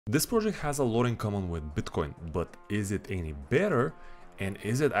This project has a lot in common with Bitcoin, but is it any better? And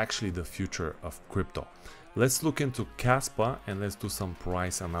is it actually the future of crypto? Let's look into Kaspa and let's do some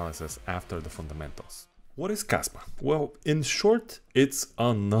price analysis after the fundamentals. What is Kaspa? Well, in short, it's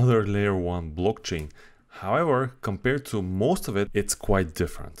another layer 1 blockchain. However, compared to most of it, it's quite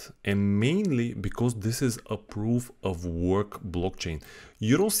different. And mainly because this is a proof of work blockchain.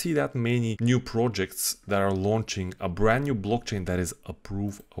 You don't see that many new projects that are launching a brand new blockchain that is a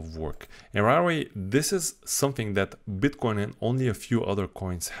proof of work. And right away, this is something that Bitcoin and only a few other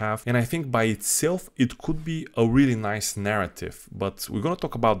coins have. And I think by itself, it could be a really nice narrative. But we're going to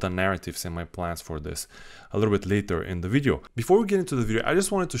talk about the narratives and my plans for this a little bit later in the video. Before we get into the video, I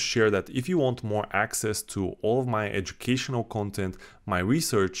just wanted to share that if you want more access to all of my educational content, my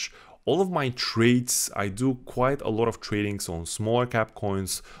research, all of my trades, I do quite a lot of tradings on smaller cap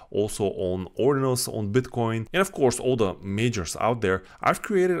coins, also on ordinals, on Bitcoin, and of course all the majors out there. I've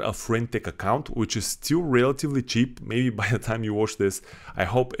created a FriendTech account, which is still relatively cheap. Maybe by the time you watch this, I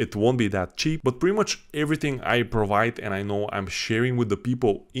hope it won't be that cheap, but pretty much everything I provide and I know I'm sharing with the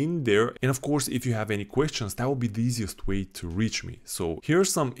people in there. And of course, if you have any questions, that will be the easiest way to reach me. So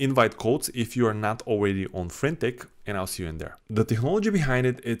here's some invite codes if you are not already on FriendTech, and I'll see you in there. The technology behind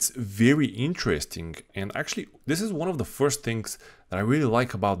it, it's very interesting. And actually, this is one of the first things that I really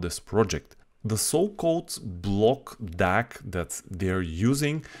like about this project. The so-called block DAC that they're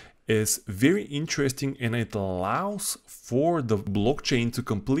using is very interesting, and it allows for the blockchain to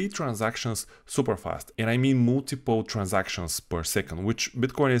complete transactions super fast. And I mean multiple transactions per second, which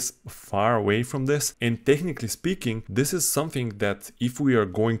Bitcoin is far away from this. And technically speaking, this is something that if we are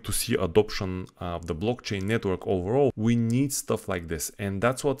going to see adoption of the blockchain network overall, we need stuff like this. And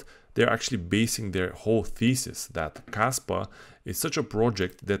that's what they're actually basing their whole thesis, that Kaspa is such a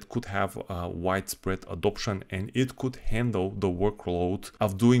project that could have widespread adoption and it could handle the workload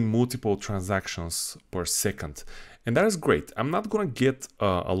of doing multiple transactions per second. And that is great. I'm not going to get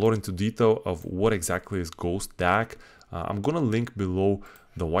a lot into detail of what exactly is Ghost DAC. I'm going to link below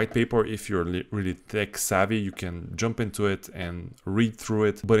the white paper. If you're really tech savvy, you can jump into it and read through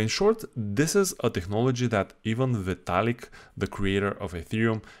it. But in short, this is a technology that even Vitalik, the creator of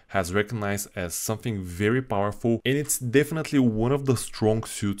Ethereum, has recognized as something very powerful. And it's definitely one of the strong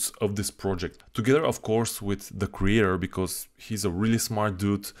suits of this project. Together, of course, with the creator, because he's a really smart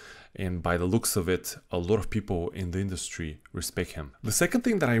dude. And by the looks of it, a lot of people in the industry respect him. The second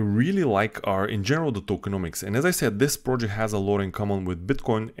thing that I really like are in general the tokenomics. And as I said, this project has a lot in common with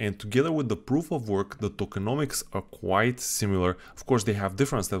Bitcoin, and together with the proof of work, the tokenomics are quite similar. Of course, they have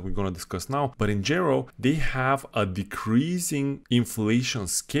difference that we're going to discuss now, but in general, they have a decreasing inflation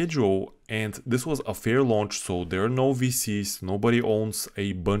schedule. And this was a fair launch, so there are no VCs, nobody owns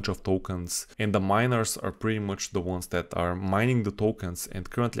a bunch of tokens, and the miners are pretty much the ones that are mining the tokens. And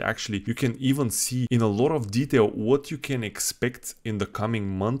currently, actually, you can even see in a lot of detail what you can expect in the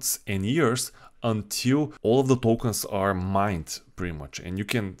coming months and years until all of the tokens are mined pretty much. And you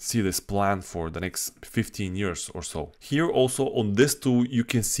can see this plan for the next 15 years or so. Here also on this tool, you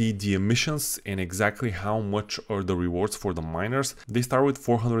can see the emissions and exactly how much are the rewards for the miners. They start with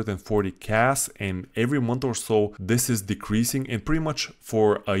 440 KAS, and every month or so, this is decreasing. And pretty much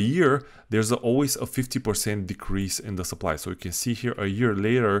for a year, there's always a 50% decrease in the supply. So you can see here a year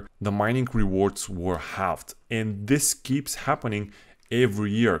later, the mining rewards were halved. And this keeps happening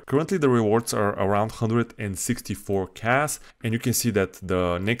every year. Currently, the rewards are around 164 KAS, and you can see that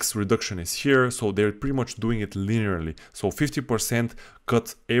the next reduction is here. So they're pretty much doing it linearly. So 50%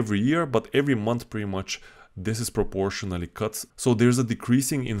 cut every year, but every month pretty much this is proportionally cut. So there's a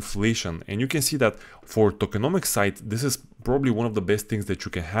decreasing inflation, and you can see that for tokenomics side, this is probably one of the best things that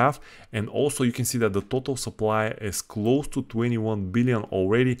you can have. And also you can see that the total supply is close to 21 billion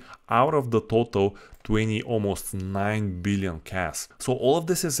already out of the total almost 9 billion KAS. So all of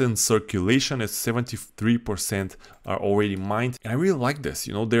this is in circulation, as 73% are already mined. And I really like this.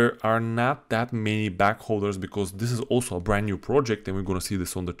 You know, there are not that many backholders because this is also a brand new project, and we're going to see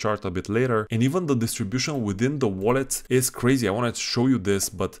this on the chart a bit later. And even the distribution within the wallets is crazy. I wanted to show you this,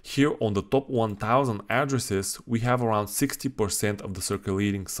 but here on the top 1000 addresses, we have around 60% of the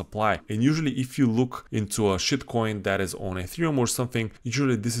circulating supply. And usually if you look into a shitcoin that is on Ethereum or something,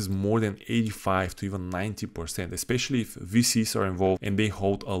 usually this is more than 85 to even 90%, especially if VCs are involved and they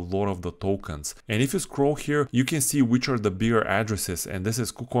hold a lot of the tokens. And if you scroll here, you can see which are the bigger addresses. And this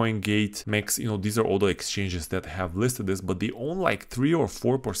is KuCoin, Gate, Mex, you know, these are all the exchanges that have listed this, but they own like 3 or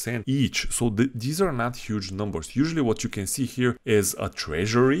 4% each. So these are not huge numbers. Usually what you can see here is a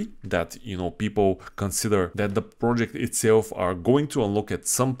treasury that, you know, people consider that the project itself itself are going to unlock at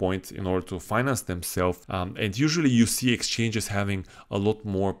some point in order to finance themselves. And usually you see exchanges having a lot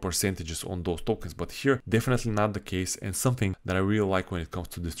more percentages on those tokens, but here definitely not the case, and something that I really like when it comes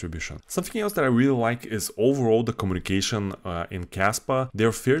to distribution. Something else that I really like is overall the communication in Kaspa.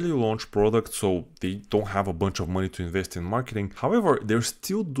 They're fairly launched product, so they don't have a bunch of money to invest in marketing. However, they're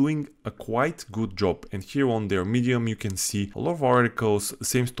still doing a quite good job, and here on their Medium you can see a lot of articles.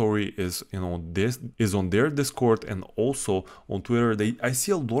 Same story is, you know, this is on their Discord, and also on Twitter. I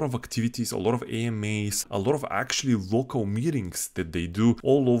see a lot of activities, a lot of AMAs, a lot of actually local meetings that they do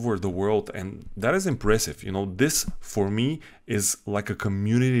all over the world, and that is impressive. You know, this for me is like a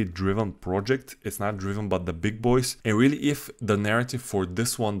community driven project. It's not driven by the big boys, and really if the narrative for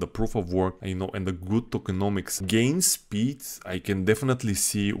this one, the proof of work, you know, and the good tokenomics gains speed, I can definitely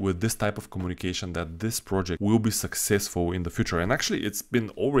see with this type of communication that this project will be successful in the future. And actually it's been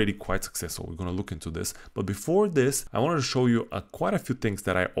already quite successful. We're gonna look into this, but before this I wanted to show you quite a few things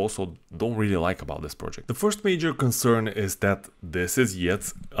that I also don't really like about this project. The first major concern is that this is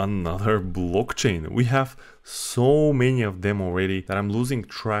yet another blockchain. We have so many of them already that I'm losing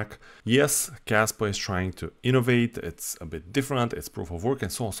track. Yes, Kaspa is trying to innovate, it's a bit different, it's proof of work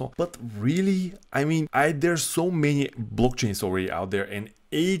and so on, but really, I mean, there's so many blockchains already out there, and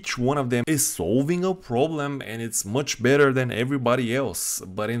each one of them is solving a problem and it's much better than everybody else.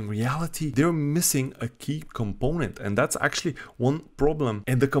 But in reality, they're missing a key component, and that's actually one problem.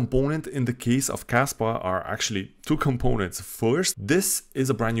 And the component in the case of Kaspa are actually two components. First, this is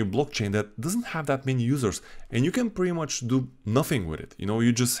a brand new blockchain that doesn't have that many users, and you can pretty much do nothing with it. You know,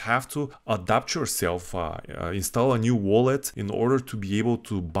 you just have to adapt yourself, install a new wallet in order to be able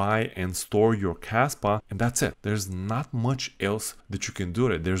to buy and store your Kaspa, and that's it. There's not much else that you can do.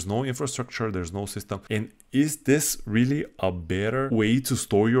 There's no infrastructure, there's no system. And is this really a better way to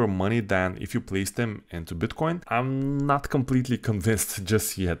store your money than if you place them into Bitcoin? I'm not completely convinced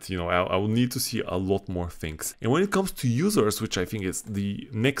just yet. You know, I will need to see a lot more things. And when it comes to users, which I think is the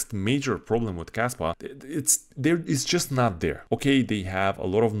next major problem with Kaspa, it's just not there. Okay, they have a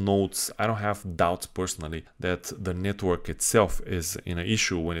lot of nodes. I don't have doubts personally that the network itself is in an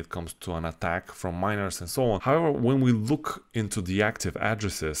issue when it comes to an attack from miners and so on. However, when we look into the active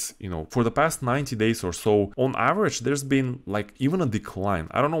addresses, you know, for the past 90 days or so, on average, there's been like even a decline.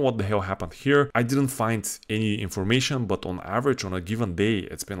 I don't know what the hell happened here. I didn't find any information, but on average, on a given day,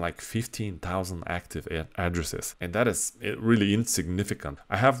 it's been like 15,000 active addresses. And that is really insignificant.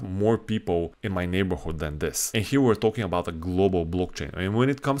 I have more people in my neighborhood than this. And here we're talking about a global blockchain. And when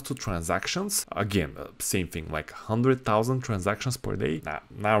it comes to transactions, again, same thing, like 100,000 transactions per day.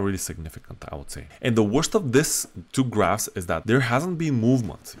 Not really significant, I would say. And the worst of this two graphs is that there hasn't been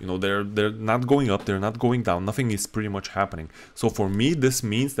movement. You know, they're not going up, they're not going down, nothing is pretty much happening. So for me, this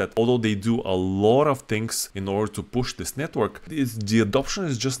means that although they do a lot of things in order to push this network, the adoption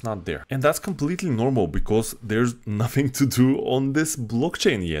is just not there. And that's completely normal because there's nothing to do on this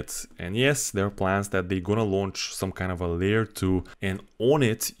blockchain yet. And yes, there are plans that they're gonna launch some kind of a layer 2, and on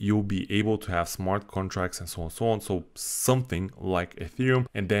it you'll be able to have smart contracts and so on and so on. So something like Ethereum,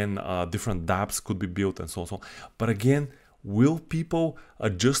 and then different dApps could be built and so on and so on. But again, will people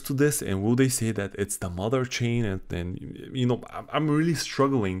adjust to this, and will they say that it's the mother chain? And you know, I'm really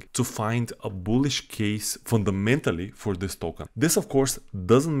struggling to find a bullish case fundamentally for this token. This of course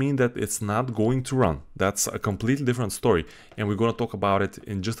doesn't mean that it's not going to run. That's a completely different story, and we're going to talk about it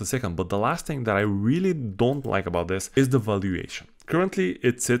in just a second. But the last thing that I really don't like about this is the valuation. Currently,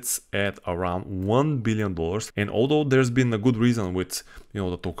 it sits at around $1 billion. And although there's been a good reason with, you know,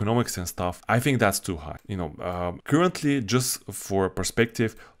 the tokenomics and stuff, I think that's too high. You know, currently, just for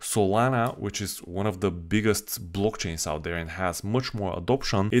perspective, Solana, which is one of the biggest blockchains out there and has much more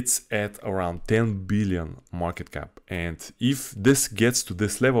adoption, it's at around 10 billion market cap. And if this gets to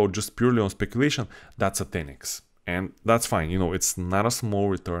this level, just purely on speculation, that's a 10x. And that's fine, you know, it's not a small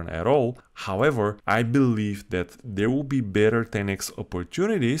return at all. However, I believe that there will be better 10x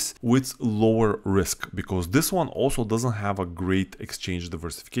opportunities with lower risk, because this one also doesn't have a great exchange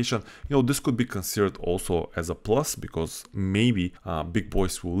diversification. You know, this could be considered also as a plus, because maybe big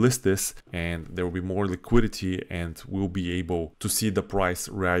boys will list this and there will be more liquidity and we'll be able to see the price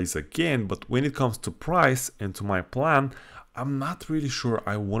rise again. But when it comes to price and to my plan, I'm not really sure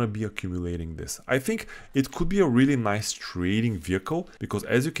I want to be accumulating this. I think it could be a really nice trading vehicle, because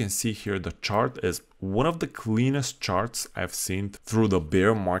as you can see here, the chart is one of the cleanest charts I've seen through the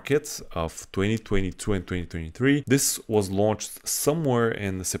bear markets of 2022 and 2023. This was launched somewhere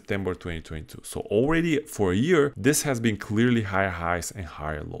in September 2022. So already for a year, this has been clearly higher highs and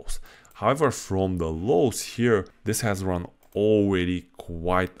higher lows. However, from the lows here, this has run already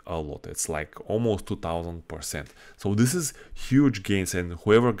quite a lot. It's like almost 2000%. So this is huge gains, and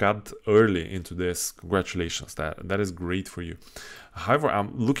whoever got early into this, congratulations, that is great for you. However, I'm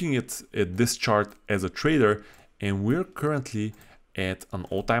looking at this chart as a trader, and we're currently at an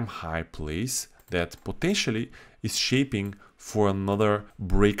all-time high place that potentially is shaping for another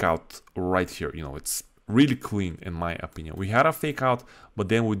breakout right here. You know, it's really clean in my opinion. We had a fake out, but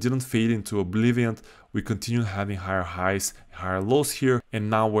then we didn't fade into oblivion. We continued having higher highs, higher lows here, and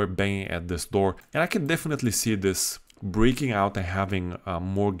now we're banging at this door. And I can definitely see this breaking out and having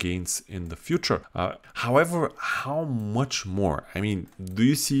more gains in the future. However, how much more? I mean, do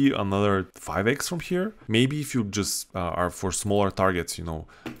you see another 5x from here? Maybe if you just are for smaller targets, you know,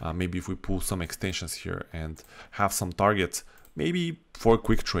 maybe if we pull some extensions here and have some targets, maybe for a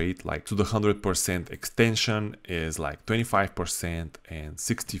quick trade, like to the 100% extension is like 25% and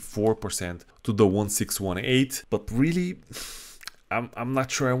 64% to the 1618. But really, I'm not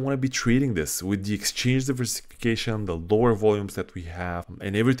sure I want to be trading this with the exchange diversification, the lower volumes that we have,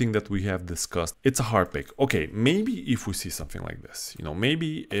 and everything that we have discussed. It's a hard pick. Okay, maybe if we see something like this, you know,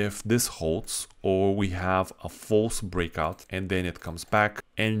 maybe if this holds, or we have a false breakout and then it comes back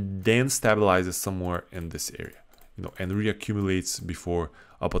and then stabilizes somewhere in this area, you know, and reaccumulates before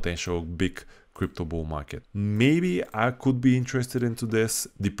a potential big crypto bull market. Maybe I could be interested into this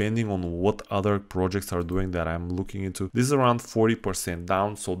depending on what other projects are doing that I'm looking into. This is around 40%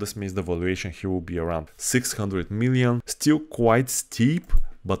 down, so this means the valuation here will be around 600 million. Still quite steep,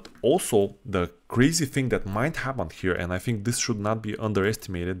 but also the crazy thing that might happen here, and I think this should not be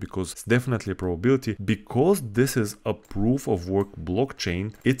underestimated because it's definitely a probability, because this is a proof of work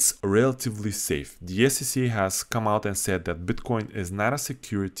blockchain, it's relatively safe. The SEC has come out and said that Bitcoin is not a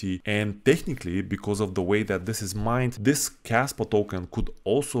security, and technically because of the way that this is mined, this Kaspa token could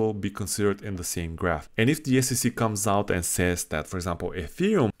also be considered in the same graph. And if the SEC comes out and says that, for example,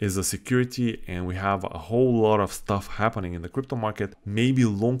 Ethereum is a security and we have a whole lot of stuff happening in the crypto market, maybe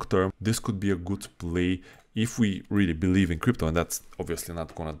long term this could be a good play if we really believe in crypto, and that's obviously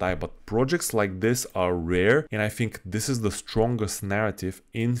not gonna die. But projects like this are rare, and I think this is the strongest narrative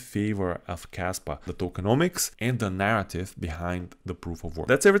in favor of Kaspa, the tokenomics and the narrative behind the proof of work.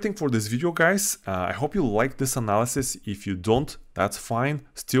 That's everything for this video, guys. I hope you like this analysis. If you don't, that's fine.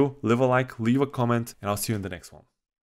 Still, leave a like, leave a comment, and I'll see you in the next one.